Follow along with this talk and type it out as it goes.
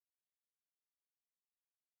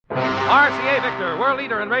RCA Victor, world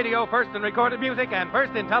leader in radio, first in recorded music, and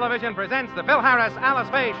first in television, presents the Phil Harris Alice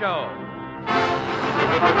Faye Show.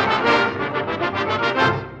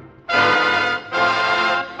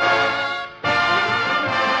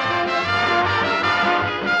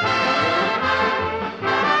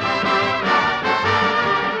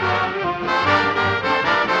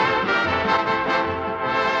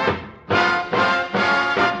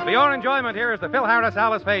 For your enjoyment, here is the Phil Harris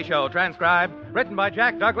Alice Faye Show, transcribed, written by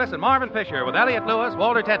Jack Douglas and Marvin Fisher, with Elliot Lewis,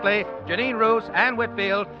 Walter Tetley, Janine Roos, Ann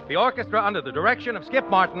Whitfield, the orchestra under the direction of Skip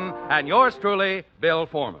Martin, and yours truly, Bill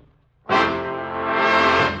Foreman.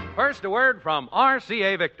 First, a word from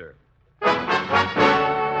RCA Victor.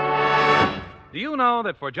 Do you know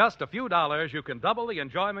that for just a few dollars you can double the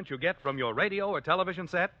enjoyment you get from your radio or television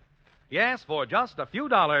set? Yes, for just a few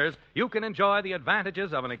dollars, you can enjoy the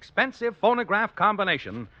advantages of an expensive phonograph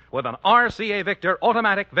combination with an RCA Victor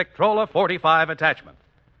automatic Victrola 45 attachment.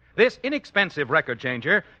 This inexpensive record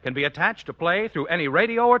changer can be attached to play through any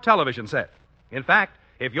radio or television set. In fact,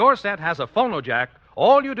 if your set has a phonojack,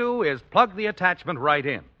 all you do is plug the attachment right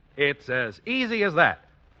in. It's as easy as that.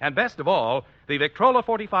 And best of all, the Victrola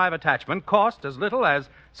 45 attachment costs as little as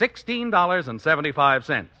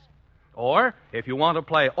 $16.75. Or, if you want to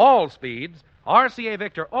play all speeds, RCA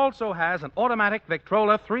Victor also has an automatic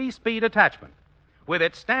Victrola 3-speed attachment. With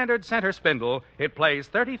its standard center spindle, it plays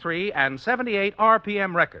 33 and 78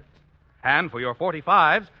 RPM records. And for your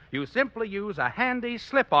 45s, you simply use a handy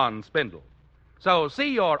slip-on spindle. So see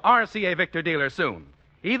your RCA Victor dealer soon.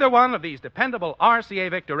 Either one of these dependable RCA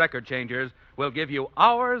Victor record changers will give you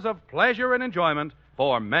hours of pleasure and enjoyment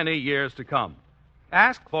for many years to come.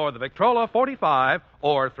 Ask for the Victrola 45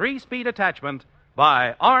 or 3-speed attachment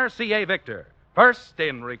by RCA Victor, first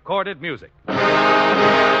in recorded music. And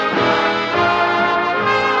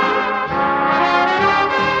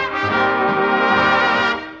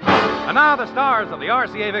now the stars of the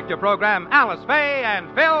RCA Victor program, Alice Faye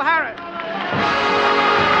and Phil Harris.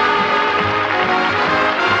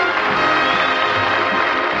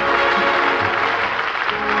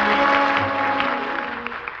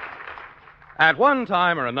 At one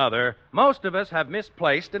time or another, most of us have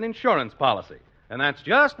misplaced an insurance policy, and that's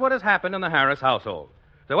just what has happened in the Harris household.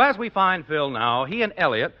 So as we find Phil now, he and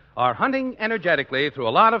Elliot are hunting energetically through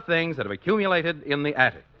a lot of things that have accumulated in the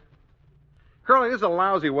attic. Curly, this is a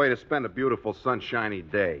lousy way to spend a beautiful, sunshiny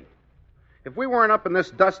day. If we weren't up in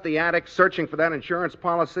this dusty attic searching for that insurance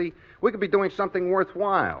policy, we could be doing something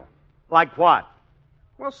worthwhile. Like what?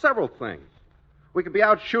 Well, several things. We could be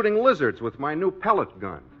out shooting lizards with my new pellet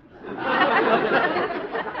gun.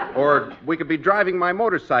 Or we could be driving my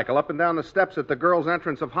motorcycle up and down the steps at the girls'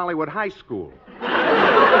 entrance of Hollywood High School.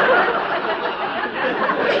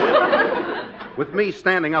 With me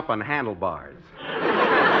standing up on handlebars.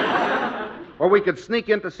 Or we could sneak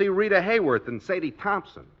in to see Rita Hayworth and Sadie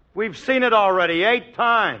Thompson. We've seen it already 8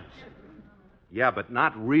 times. Yeah, but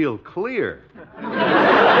not real clear.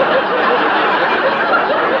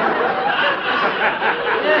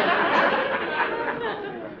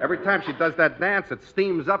 Every time she does that dance, it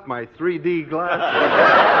steams up my 3D glasses.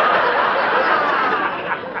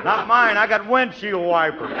 Not mine. I got windshield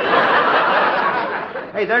wipers.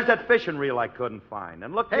 Hey, there's that fishing reel I couldn't find.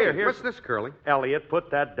 And look here. What's this, Curly? Elliot, put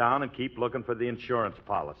that down and keep looking for the insurance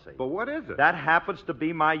policy. But what is it? That happens to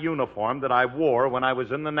be my uniform that I wore when I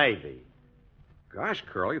was in the Navy. Gosh,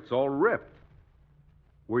 Curly, it's all ripped.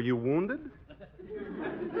 Were you wounded?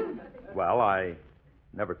 Well, I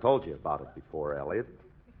never told you about it before, Elliot.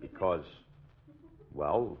 Because,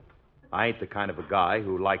 well, I ain't the kind of a guy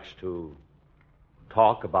who likes to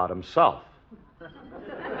talk about himself.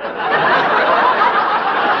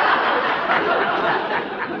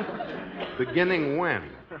 Beginning when?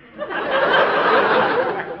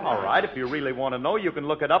 All right, if you really want to know, you can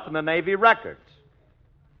look it up in the Navy records.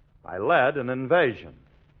 I led an invasion.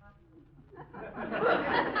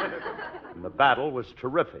 And the battle was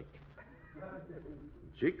terrific.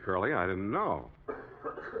 Gee, Curly, I didn't know.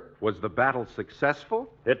 Was the battle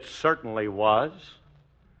successful? It certainly was.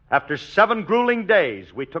 After 7 grueling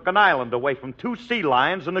days, we took an island away from 2 sea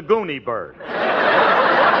lions and a goonie bird.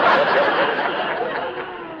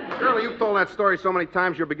 Curly, you've told that story so many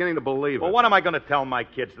times you're beginning to believe it. Well, what am I going to tell my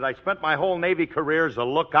kids? That I spent my whole Navy career as a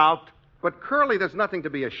lookout? But, Curly, there's nothing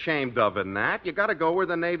to be ashamed of in that. You got to go where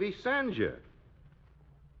the Navy sends you.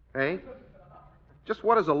 Hey? Just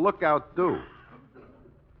what does a lookout do?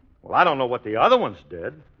 Well, I don't know what the other ones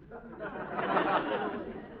did.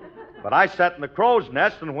 But I sat in the crow's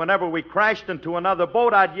nest, and whenever we crashed into another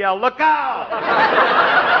boat, I'd yell, "Look out!"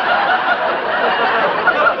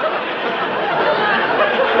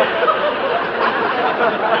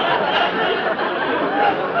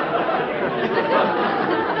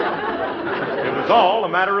 all a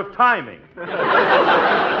matter of timing.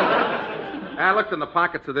 I looked in the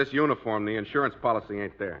pockets of this uniform. The insurance policy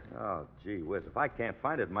ain't there. Oh, gee whiz. If I can't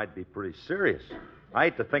find it, it might be pretty serious. I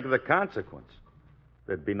hate to think of the consequence.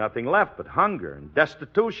 There'd be nothing left but hunger and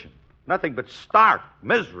destitution. Nothing but stark,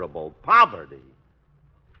 miserable poverty.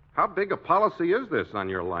 How big a policy is this on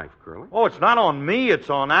your life, Curly? Oh, it's not on me, it's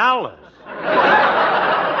on Alice.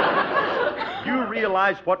 You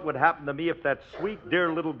realize what would happen to me if that sweet,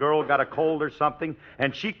 dear little girl got a cold or something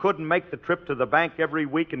and she couldn't make the trip to the bank every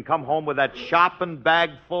week and come home with that shopping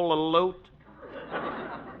bag full of loot?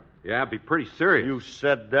 Yeah, it'd be pretty serious. You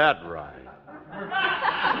said that right.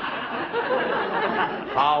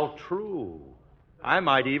 How true. I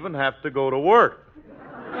might even have to go to work.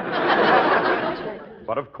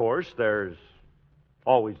 But, of course, there's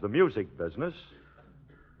always the music business.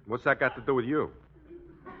 What's that got to do with you?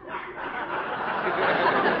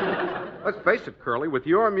 Let's face it, Curly, with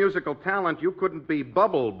your musical talent, you couldn't be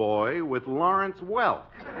Bubble Boy with Lawrence Welk.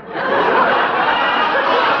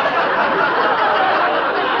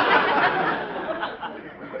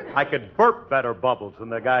 I could burp better bubbles than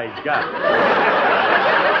the guy's got.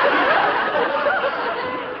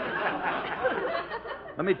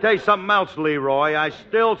 Let me tell you something else, Leroy. I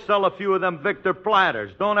still sell a few of them Victor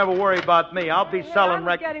platters. Don't ever worry about me. I'll be selling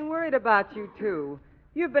I'm getting worried about you, too.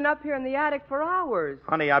 You've been up here in the attic for hours.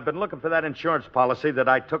 Honey, I've been looking for that insurance policy that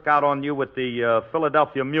I took out on you with the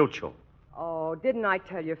Philadelphia Mutual. Oh, didn't I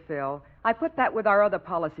tell you, Phil? I put that with our other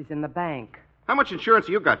policies in the bank. How much insurance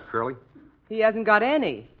you got, Curly? He hasn't got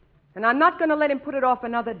any. And I'm not going to let him put it off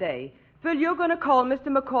another day. Phil, you're going to call Mr.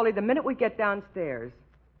 McCauley the minute we get downstairs.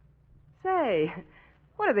 Say,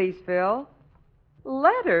 what are these, Phil?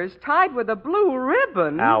 Letters tied with a blue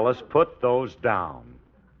ribbon. Alice, put those down.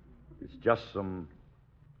 It's just some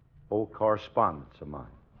old correspondence of mine.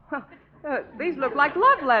 These look like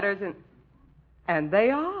love letters, and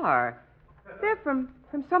they are. They're from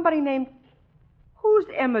somebody named... Who's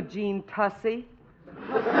Emma Jean Tussey?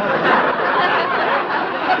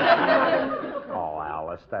 Oh,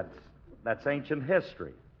 Alice, that's ancient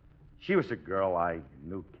history. She was a girl I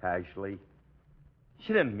knew casually.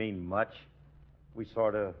 She didn't mean much. We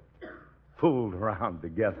sort of fooled around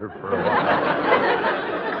together for a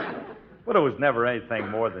while. But it was never anything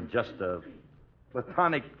more than just a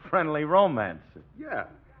platonic, friendly romance. Yeah.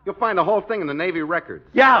 You'll find the whole thing in the Navy records.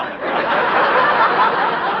 Yeah!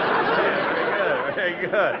 Very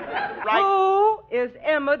good. Right. Who is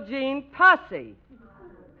Emma Jean Tussey?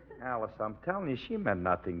 Alice, I'm telling you, she meant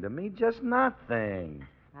nothing to me. Just nothing.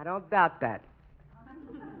 I don't doubt that.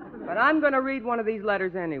 But I'm going to read one of these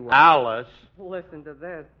letters anyway. Alice. Listen to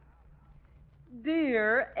this.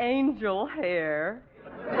 Dear Angel Hair,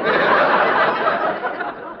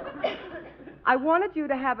 I wanted you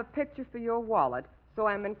to have a picture for your wallet, so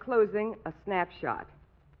I'm enclosing a snapshot.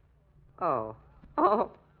 Oh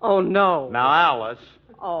no. Now, Alice.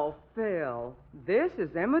 Oh, Phil, this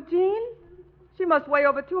is Emma Jean? She must weigh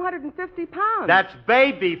over 250 pounds. That's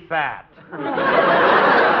baby fat.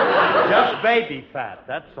 Just baby fat,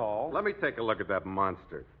 that's all. Let me take a look at that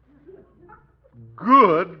monster.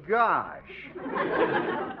 Good gosh.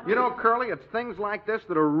 You know, Curly, it's things like this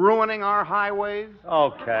that are ruining our highways.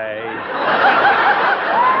 Okay.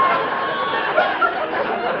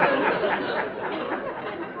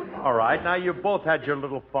 All right, now you both had your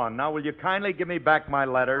little fun. Now, will you kindly give me back my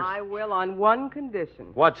letters? I will on one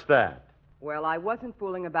condition. What's that? Well, I wasn't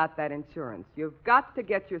fooling about that insurance. You've got to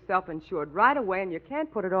get yourself insured right away, and you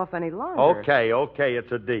can't put it off any longer. Okay,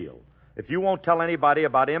 it's a deal. If you won't tell anybody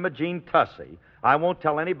about Emma Jean Tussey, I won't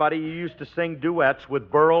tell anybody you used to sing duets with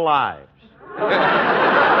Burl Ives.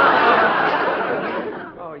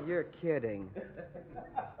 Oh, you're kidding.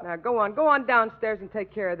 Now, go on downstairs and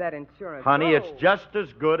take care of that insurance. Honey, Go. it's just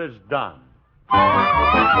as good as done.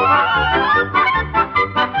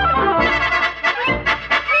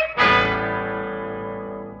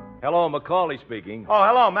 Hello, Macaulay speaking. Oh,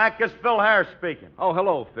 hello, Mac. This is Phil Harris speaking. Oh,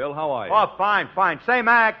 hello, Phil. How are you? Oh, fine. Say,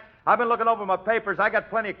 Mac, I've been looking over my papers. I got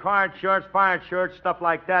plenty of car insurance, fire insurance, stuff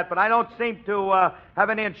like that, but I don't seem to have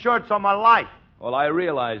any insurance on my life. Well, I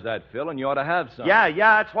realize that, Phil, and you ought to have some. Yeah,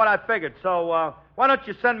 that's what I figured. So, why don't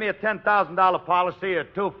you send me a $10,000 policy or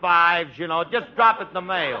 2 5s, just drop it in the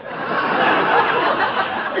mail.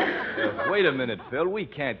 Wait a minute, Phil. We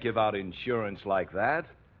can't give out insurance like that.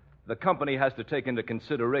 The company has to take into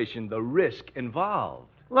consideration the risk involved.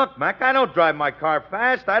 Look, Mac, I don't drive my car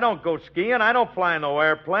fast. I don't go skiing. I don't fly in no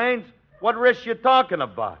airplanes. What risk you talking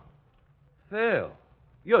about? Phil,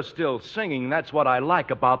 you're still singing That's What I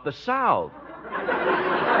Like About the South.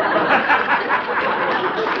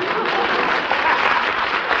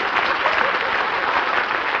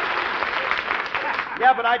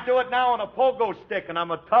 I do it now on a pogo stick, and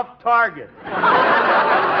I'm a tough target.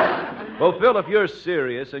 Well, Phil, if you're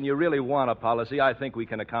serious and you really want a policy, I think we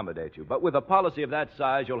can accommodate you. But with a policy of that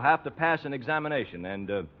size, you'll have to pass an examination,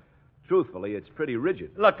 and truthfully, it's pretty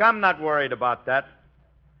rigid. Look, I'm not worried about that.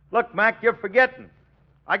 Look, Mac, you're forgetting.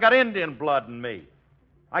 I got Indian blood in me.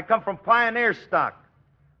 I come from pioneer stock.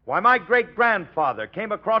 Why, my great-grandfather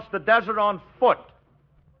came across the desert on foot.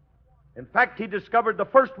 In fact, he discovered the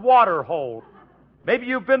first water hole. Maybe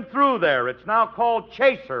you've been through there. It's now called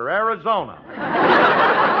Chaser, Arizona.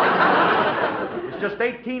 It's just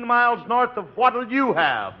 18 miles north of what'll you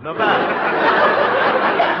have, Nevada.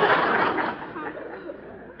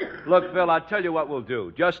 Look, Phil, I'll tell you what we'll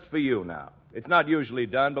do, just for you now. It's not usually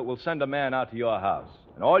done, but we'll send a man out to your house.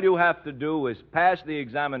 And all you have to do is pass the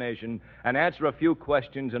examination and answer a few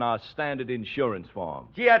questions in our standard insurance form.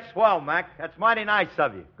 Gee, that's swell, Mac. That's mighty nice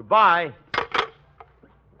of you. Goodbye.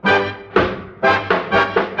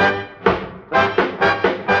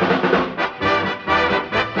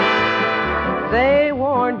 They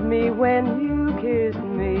warned me when you kissed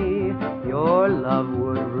me, your love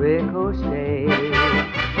would ricochet.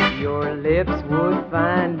 Your lips would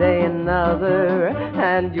find another,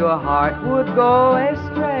 and your heart would go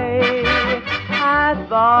astray. I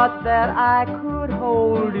thought that I could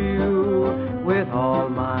hold you with all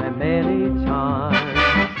my many charms.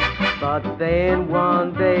 But then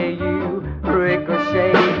one day you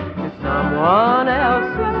ricocheted to someone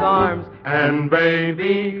else's arms. And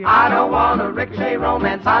baby, I don't want a ricochet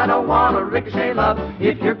romance, I don't want a ricochet love.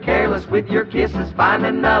 If you're careless with your kisses, find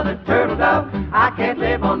another turtle dove. I can't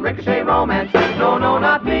live on ricochet romance, no, no,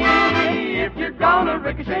 not me. If you're gonna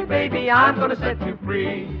ricochet, baby, I'm gonna set you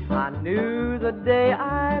free. I knew the day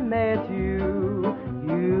I met you,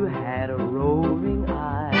 you had a roving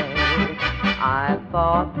eye. I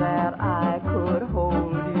thought that I could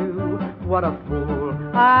hold you, what a fool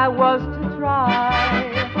I was to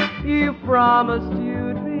try. You promised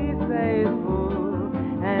you'd be faithful,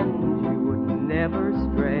 and you would never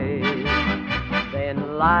stray.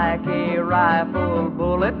 Then like a rifle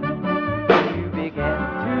bullet, you began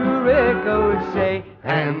to ricochet.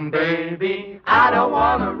 And baby, I don't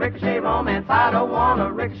want a ricochet romance, I don't want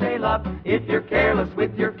a ricochet love. If you're careless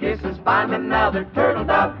with your kisses, find another turtle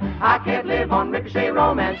dove. I can't live on ricochet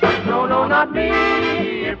romance, no, no, not me.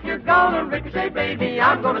 If you're gonna ricochet, baby,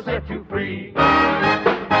 I'm gonna set you free.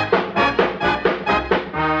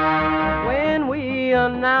 When we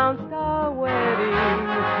announced our wedding,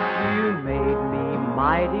 you made me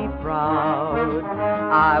mighty proud.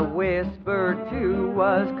 I whispered to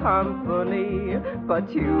us company, but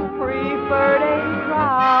you preferred a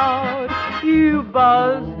crowd. You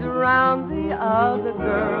buzzed around the other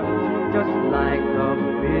girls just like a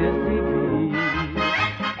busy bee.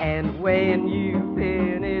 And when you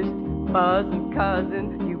finished buzzing,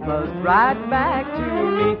 cousin, you buzzed right back to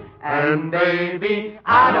me. And baby,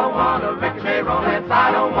 I don't want a ricochet romance,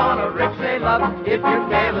 I don't want a ricochet love. If you're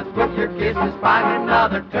careless with your kisses, find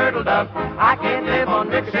another turtle dove. I can't live on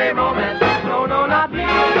ricochet romance, no, no, not me.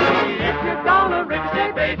 If you're gonna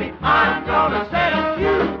ricochet, baby, I'm gonna set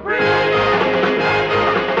you free.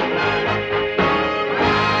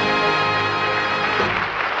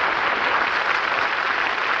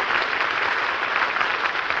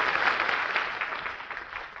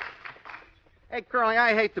 Hey, Curly,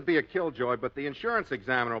 I hate to be a killjoy, but the insurance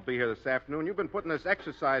examiner will be here this afternoon. You've been putting this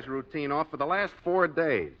exercise routine off for the last 4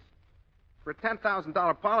 days. For a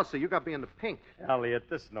 $10,000 policy, you got to be in the pink. Elliot,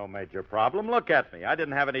 this is no major problem. Look at me. I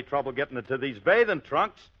didn't have any trouble getting into these bathing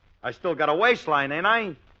trunks. I still got a waistline, ain't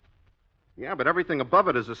I? Yeah, but everything above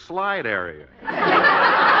it is a slide area.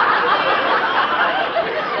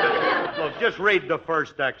 Look, just read the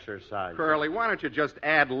first exercise. Curly, why don't you just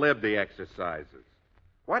ad-lib the exercises?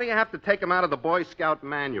 Why do you have to take them out of the Boy Scout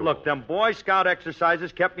manual? Look, them Boy Scout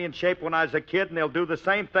exercises kept me in shape when I was a kid, and they'll do the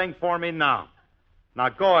same thing for me now. Now,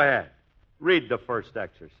 go ahead. Read the first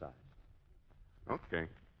exercise. Okay.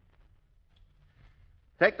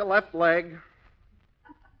 Take the left leg,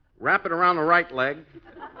 wrap it around the right leg,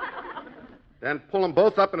 then pull them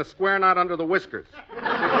both up in a square knot under the whiskers.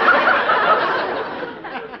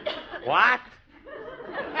 What?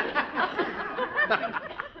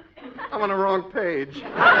 I'm on the wrong page.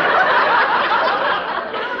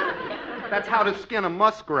 That's how to skin a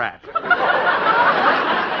muskrat.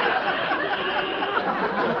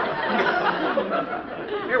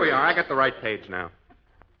 Here we are. I got the right page now.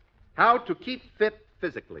 How to keep fit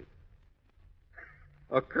physically.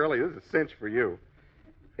 Oh, Curly, this is a cinch for you.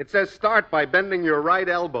 It says start by bending your right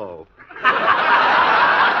elbow.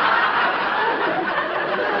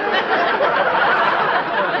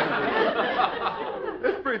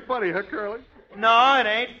 It's pretty funny, huh, Curly? No, it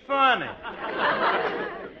ain't funny.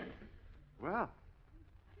 Well,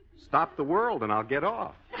 stop the world and I'll get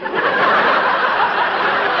off.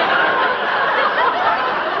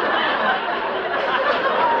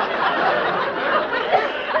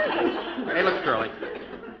 Hey, look, Curly.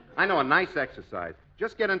 I know a nice exercise.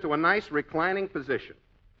 Just get into a nice reclining position.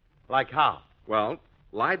 Like how? Well,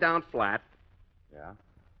 lie down flat. Yeah.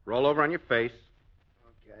 Roll over on your face.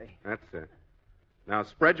 Okay. That's it. Now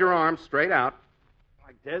spread your arms straight out.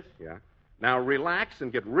 Like this? Yeah. Now relax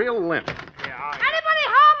and get real limp. Yeah. Anybody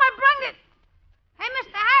home? I bring it. Hey,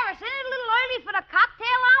 Mr. Harris, isn't it a little early for the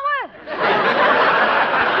cocktail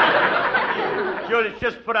hour? Julius,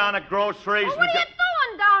 just put on the groceries. Well, what are you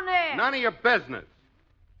doing down there? None of your business.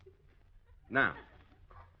 Now,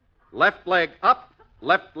 left leg up,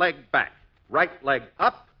 left leg back. Right leg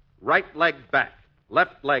up, right leg back.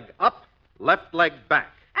 Left leg up, left leg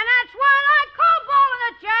back. And that's when I call balling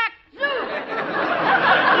it, Jack.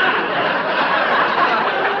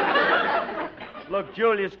 Zoo. Look,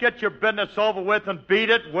 Julius, get your business over with and beat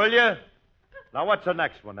it, will you? Now, what's the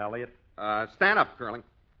next one, Elliot? Stand up, Curly.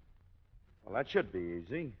 Well, that should be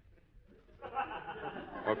easy.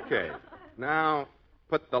 Okay. Now,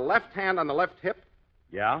 put the left hand on the left hip.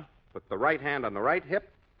 Yeah? Put the right hand on the right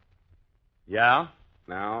hip. Yeah?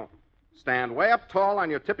 Now, stand way up tall on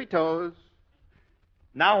your tippy toes.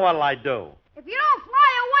 Now what'll I do? If you don't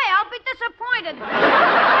fly away, I'll be disappointed.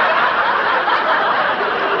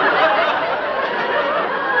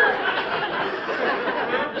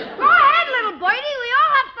 Go ahead, little birdie. We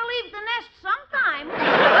all have to leave the nest sometime.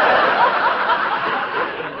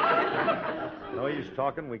 No use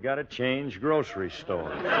talking. We gotta change grocery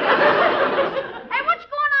stores. Hey, what's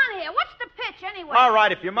going on here? What's the pitch, anyway? All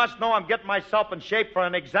right, if you must know, I'm getting myself in shape for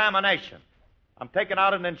an examination. I'm taking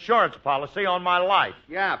out an insurance policy on my life.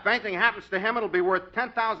 Yeah, if anything happens to him, it'll be worth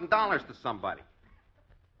 $10,000 to somebody.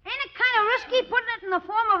 Ain't it kind of risky putting it in the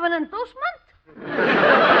form of an inducement?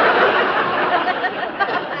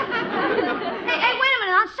 Hey, wait a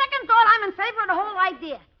minute. On second thought, I'm in favor of the whole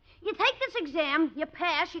idea. You take this exam, you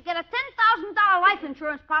pass, you get a $10,000 life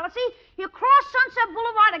insurance policy, you cross Sunset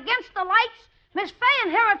Boulevard against the lights, Miss Fay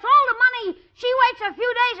inherits all the money, she waits a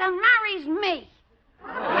few days and marries me.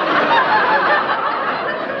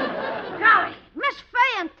 Golly, Miss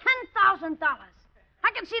Fay and $10,000.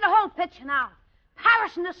 I can see the whole picture now.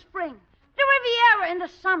 Paris in the spring, the Riviera in the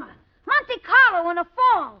summer, Monte Carlo in the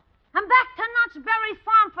fall, and back to Knott's Berry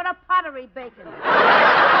Farm for the pottery bacon. Well,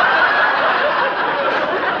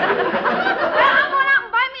 I'm going out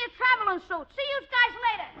and buy me a traveling suit. See you guys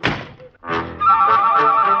later.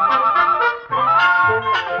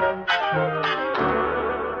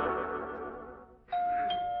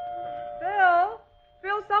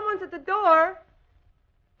 Phil, someone's at the door.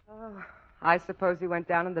 Oh, I suppose he went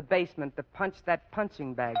down in the basement to punch that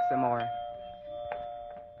punching bag some more.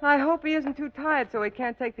 I hope he isn't too tired so he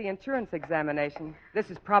can't take the insurance examination. This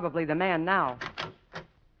is probably the man now.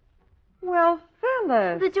 Well,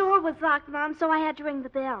 Phyllis. The door was locked, Mom, so I had to ring the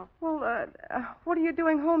bell. Well, what are you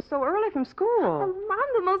doing home so early from school? Oh,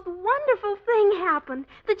 Mom, the most wonderful thing happened.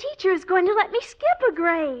 The teacher is going to let me skip a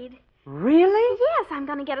grade. Really? Yes, I'm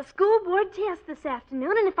going to get a school board test this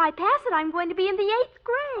afternoon, and if I pass it, I'm going to be in the 8th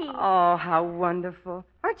grade. Oh, how wonderful.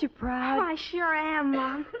 Aren't you proud? Oh, I sure am,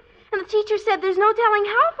 Mom. And the teacher said there's no telling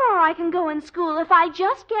how far I can go in school if I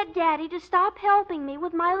just get Daddy to stop helping me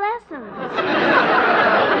with my lessons.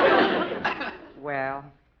 Well,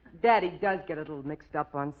 Daddy does get a little mixed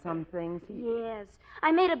up on some things. Yes,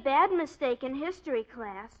 I made a bad mistake in history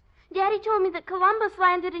class. Daddy told me that Columbus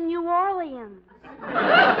landed in New Orleans.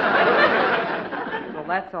 Well,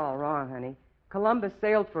 that's all wrong, honey. Columbus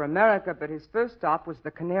sailed for America, but his first stop was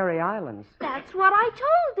the Canary Islands. That's what I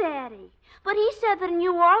told Daddy. But he said that in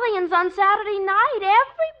New Orleans on Saturday night,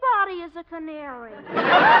 everybody is a canary.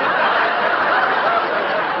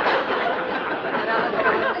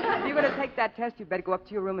 If you're going to take that test, you better go up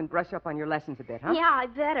to your room and brush up on your lessons a bit, huh? Yeah, I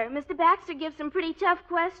better. Mr. Baxter gives some pretty tough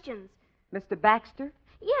questions. Mr. Baxter?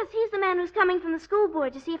 Yes, he's the man who's coming from the school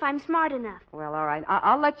board to see if I'm smart enough. Well, all right.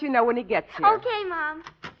 I'll let you know when he gets here. Okay, Mom.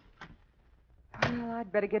 Well,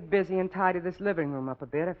 I'd better get busy and tidy this living room up a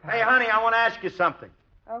bit. Hey, honey, I want to ask you something.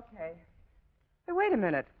 Okay. Hey, wait a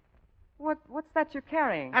minute. What's that you're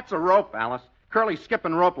carrying? That's a rope, Alice. Curly's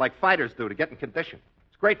skipping rope like fighters do to get in condition.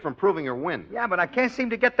 It's great for improving your wind. Yeah, but I can't seem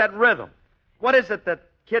to get that rhythm. What is it that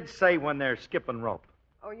kids say when they're skipping rope?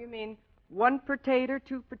 Oh, you mean 1 potato,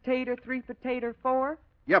 2 potato, 3 potato, 4?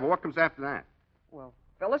 Yeah, but what comes after that? Well,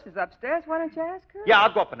 Phyllis is upstairs. Why don't you ask her? Yeah,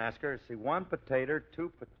 I'll go up and ask her. See, 1 potato,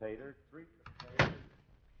 2 potato, 3 potato.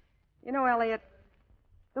 You know, Elliot,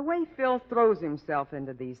 the way Phil throws himself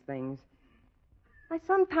into these things, I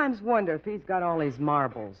sometimes wonder if he's got all his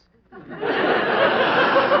marbles.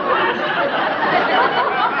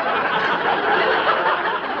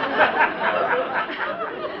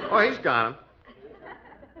 Oh, he's got them.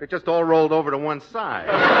 They're just all rolled over to one side.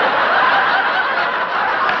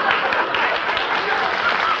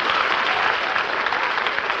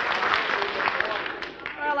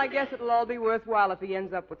 Well, I guess it'll all be worthwhile if he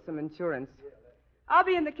ends up with some insurance. I'll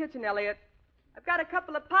be in the kitchen, Elliot. I've got a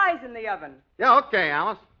couple of pies in the oven. Yeah, okay,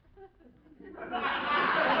 Alice.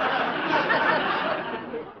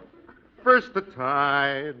 First the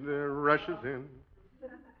tide rushes in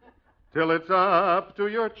till it's up to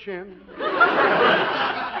your chin. I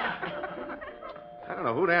don't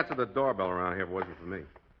know who'd answer the doorbell around here if it wasn't for me.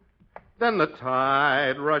 Then the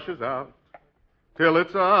tide rushes out till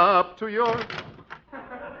it's up to your...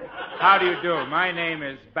 How do you do? My name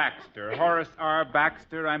is Baxter, Horace R.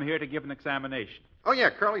 Baxter. I'm here to give an examination. Oh, yeah,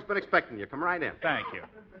 Curly's been expecting you. Come right in. Thank you.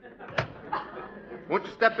 Won't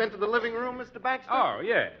you step into the living room, Mr. Baxter? Oh,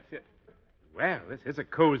 yes. Well, this is a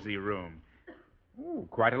cozy room. Ooh,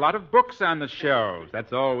 quite a lot of books on the shelves.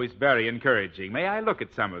 That's always very encouraging. May I look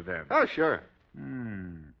at some of them? Oh, sure.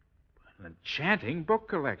 An enchanting book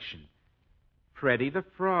collection. Freddy the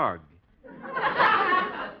Frog.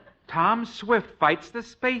 Tom Swift Fights the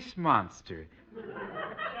Space Monster.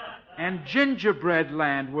 And Gingerbread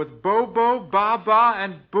Land with Bobo, Baba,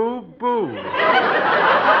 and Boo Boo.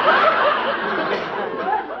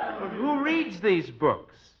 Who reads these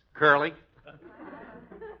books? Curly.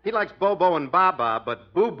 He likes Bobo and Baba,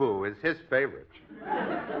 but Boo Boo is his favorite.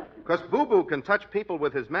 Because Boo Boo can touch people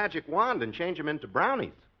with his magic wand and change them into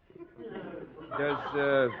brownies.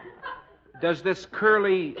 Does this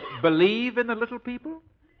Curly believe in the little people?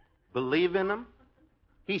 Believe in them?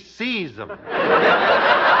 He sees them. Well,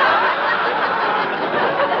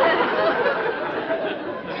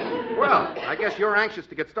 I guess you're anxious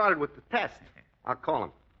to get started with the test. I'll call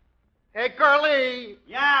him. Hey, Curly!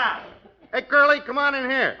 Yeah. Hey, Curly, come on in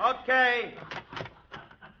here. Okay.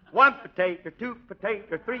 1 potato, 2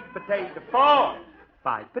 potato, 3 potato, 4.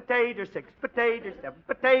 5 potato, 6 potato, 7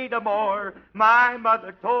 potato more. My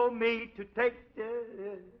mother told me to take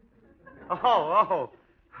this.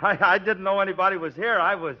 I didn't know anybody was here.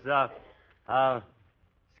 I was,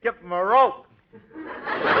 skipping a rope.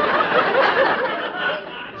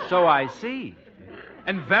 So I see.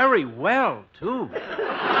 And very well, too.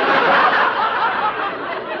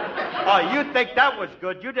 Oh, you think that was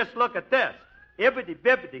good? You just look at this. Ibbity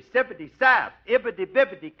bibbity sibbity sab. Ibbity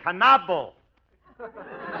bibbity canabo.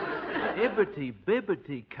 Ibbity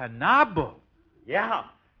bibbity canabo. Yeah.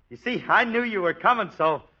 You see, I knew you were coming,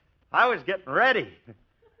 so I was getting ready.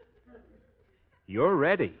 You're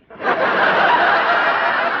ready.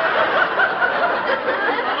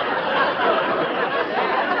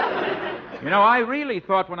 You know, I really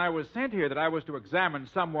thought when I was sent here that I was to examine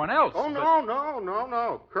someone else. Oh, but...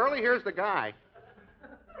 no. Curly here's the guy.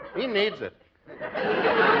 He needs it.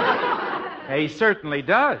 He certainly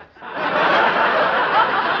does.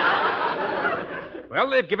 Well,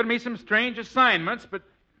 they've given me some strange assignments, but...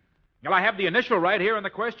 Well, I have the initial right here in the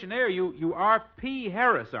questionnaire. You are P.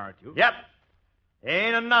 Harris, aren't you? Yep.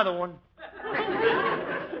 Ain't another one.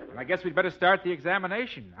 Well, I guess we'd better start the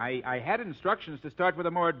examination. I had instructions to start with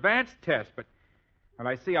a more advanced test, but... Well,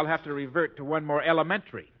 I see I'll have to revert to one more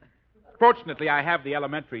elementary. Fortunately, I have the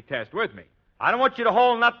elementary test with me. I don't want you to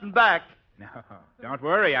hold nothing back. No, don't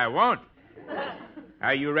worry, I won't.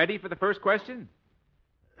 Are you ready for the first question?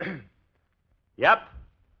 Yep.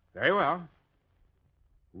 Very well.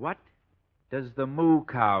 What does the moo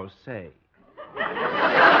cow say?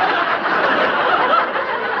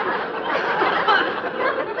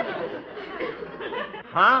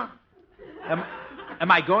 Huh?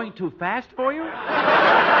 Am I going too fast for you?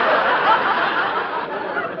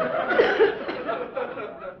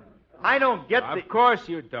 I don't get the... Of course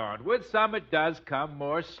you don't. With some, it does come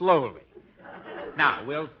more slowly. Now,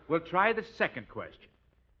 we'll try the second question.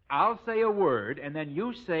 I'll say a word, and then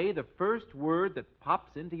you say the first word that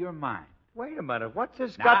pops into your mind. Wait a minute. What's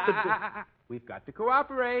this got to do... We've got to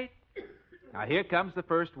cooperate. Now, here comes the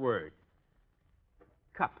first word.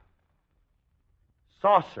 Cup.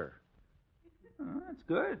 Saucer. Oh, that's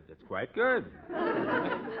good. That's quite good.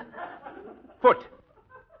 Foot.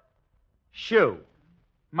 Shoe.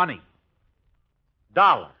 Money.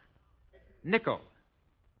 Dollar. Nickel.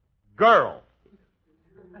 Girl.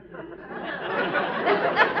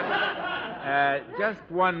 Just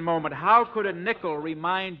one moment. How could a nickel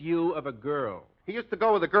remind you of a girl? He used to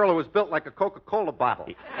go with a girl who was built like a Coca-Cola bottle.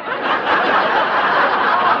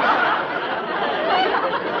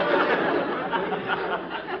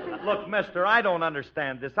 Look, mister, I don't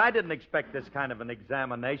understand this. I didn't expect this kind of an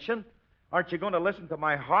examination. Aren't you going to listen to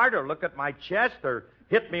my heart or look at my chest or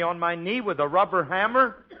hit me on my knee with a rubber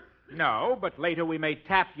hammer? No, but later we may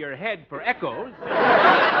tap your head for echoes.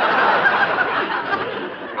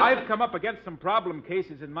 I've come up against some problem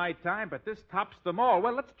cases in my time, but this tops them all.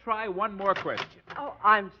 Well, let's try one more question. Oh,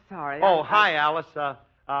 I'm sorry. Oh, hi, Alice.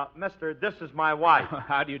 Mister, this is my wife.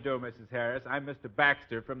 How do you do, Mrs. Harris? I'm Mr.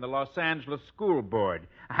 Baxter from the Los Angeles School Board.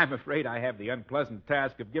 I'm afraid I have the unpleasant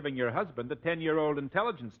task of giving your husband the 10-year-old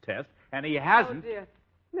intelligence test, and he hasn't. Oh, dear.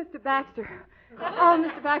 Mr. Baxter. Oh,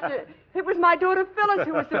 Mr. Baxter, it was my daughter Phyllis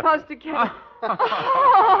who was supposed to get it.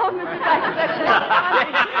 Oh, Mr. Baxter,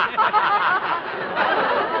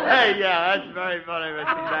 Hey, yeah, that's very funny,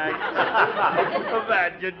 Mr. Baxter.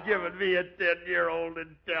 Imagine giving me a 10-year-old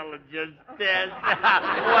intelligence test.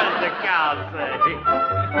 What did the cow say?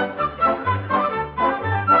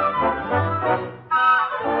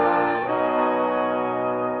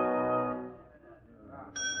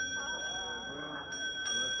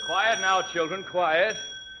 Quiet now, children, quiet.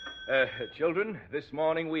 Children, this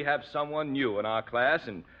morning we have someone new in our class,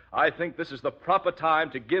 and I think this is the proper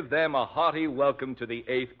time to give them a hearty welcome to the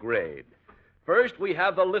 8th grade. First, we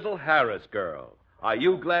have the little Harris girl. Are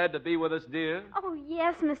you glad to be with us, dear? Oh,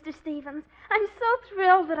 yes, Mr. Stevens. I'm so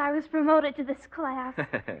thrilled that I was promoted to this class.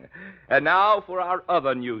 And now for our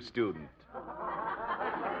other new student.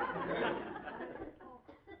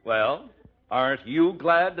 Well, aren't you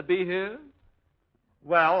glad to be here?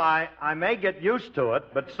 Well, I may get used to it,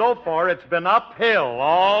 but so far it's been uphill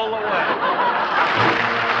all the way.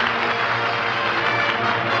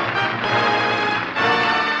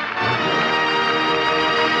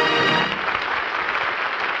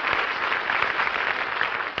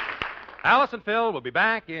 Alice and Phil will be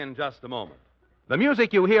back in just a moment. The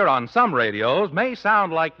music you hear on some radios may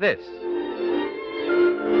sound like this.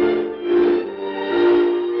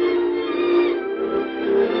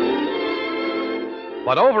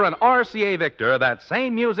 But over an RCA Victor, that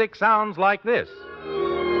same music sounds like this.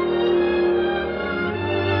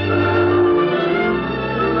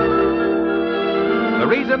 The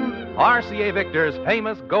reason? RCA Victor's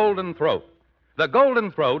famous Golden Throat. The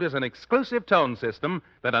Golden Throat is an exclusive tone system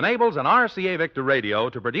that enables an RCA Victor radio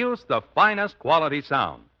to produce the finest quality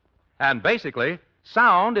sound. And basically,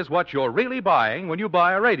 sound is what you're really buying when you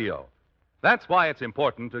buy a radio. That's why it's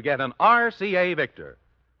important to get an RCA Victor.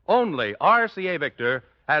 Only RCA Victor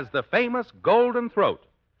has the famous Golden Throat,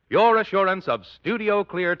 your assurance of studio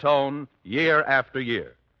clear tone year after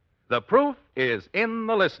year. The proof is in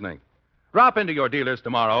the listening. Drop into your dealers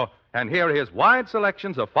tomorrow and hear his wide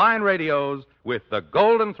selections of fine radios with the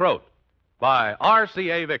Golden Throat by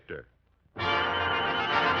RCA Victor.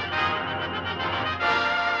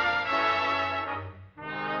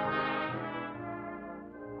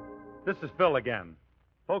 This is Phil again.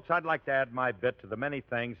 Folks, I'd like to add my bit to the many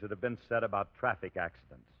things that have been said about traffic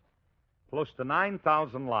accidents. Close to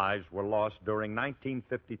 9,000 lives were lost during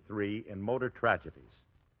 1953 in motor tragedies.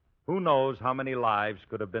 Who knows how many lives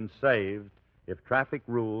could have been saved if traffic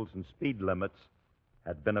rules and speed limits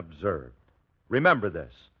had been observed. Remember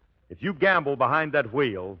this. If you gamble behind that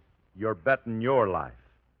wheel, you're betting your life.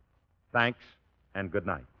 Thanks, and good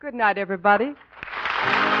night. Good night, everybody.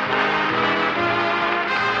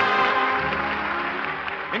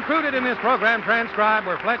 Included in this program transcribed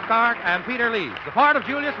were Fletch Clark and Peter Leeds. The part of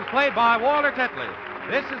Julius was played by Walter Tetley.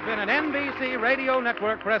 This has been an NBC Radio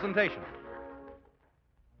Network presentation.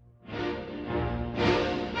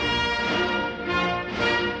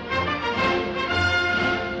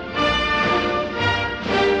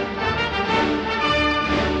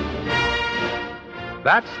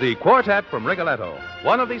 That's the Quartet from Rigoletto,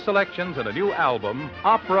 one of the selections in a new album,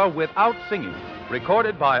 Opera Without Singing,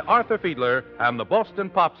 recorded by Arthur Fiedler and the Boston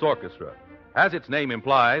Pops Orchestra. As its name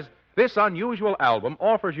implies, this unusual album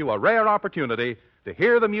offers you a rare opportunity to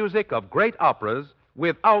hear the music of great operas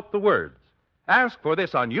without the words. Ask for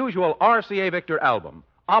this unusual RCA Victor album,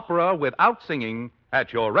 Opera Without Singing,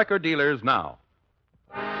 at your record dealers now.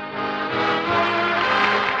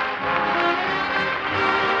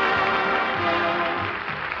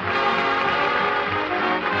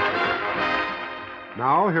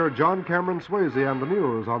 Now, hear John Cameron Swayze and the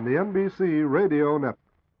news on the NBC Radio Network.